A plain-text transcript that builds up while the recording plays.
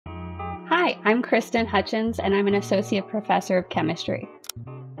Hi, I'm Kristin Hutchins, and I'm an associate professor of chemistry.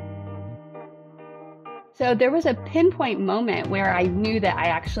 So there was a pinpoint moment where I knew that I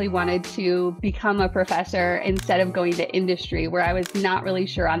actually wanted to become a professor instead of going to industry, where I was not really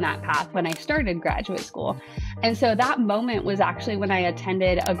sure on that path when I started graduate school. And so that moment was actually when I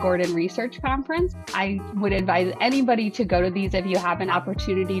attended a Gordon Research Conference. I would advise anybody to go to these if you have an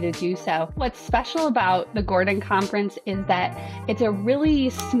opportunity to do so. What's special about the Gordon Conference is that it's a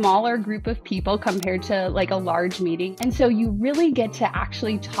really smaller group of people compared to like a large meeting. And so you really get to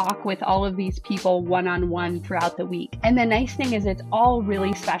actually talk with all of these people one-on-one throughout the week. And the nice thing is it's all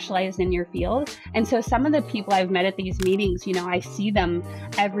really specialized in your field. And so some of the people I've met at these meetings, I see them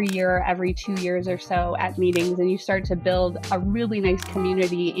every year, every 2 years or so at meetings, and you start to build a really nice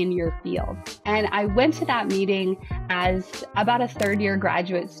community in your field. And I went to that meeting as about a third-year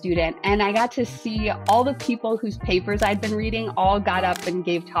graduate student, and I got to see all the people whose papers I'd been reading all got up and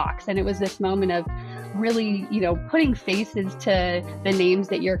gave talks. And it was this moment of really, putting faces to the names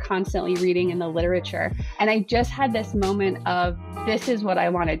that you're constantly reading in the literature. And I just had this moment of, this is what I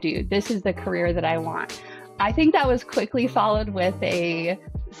want to do. This is the career that I want. I think that was quickly followed with a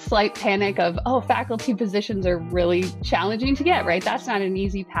slight panic of, faculty positions are really challenging to get, right? That's not an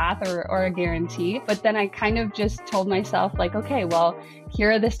easy path or a guarantee. But then I kind of just told myself okay, well, here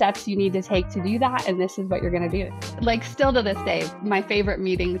are the steps you need to take to do that. And this is what you're going to do. Still to this day, my favorite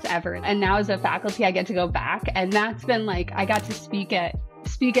meetings ever. And now as a faculty, I get to go back. And that's been I got to speak at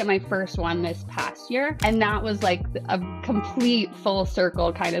my first one this past year. And that was a complete full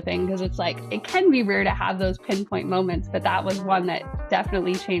circle kind of thing, because it can be rare to have those pinpoint moments, but that was one that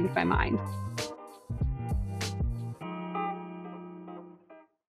definitely changed my mind.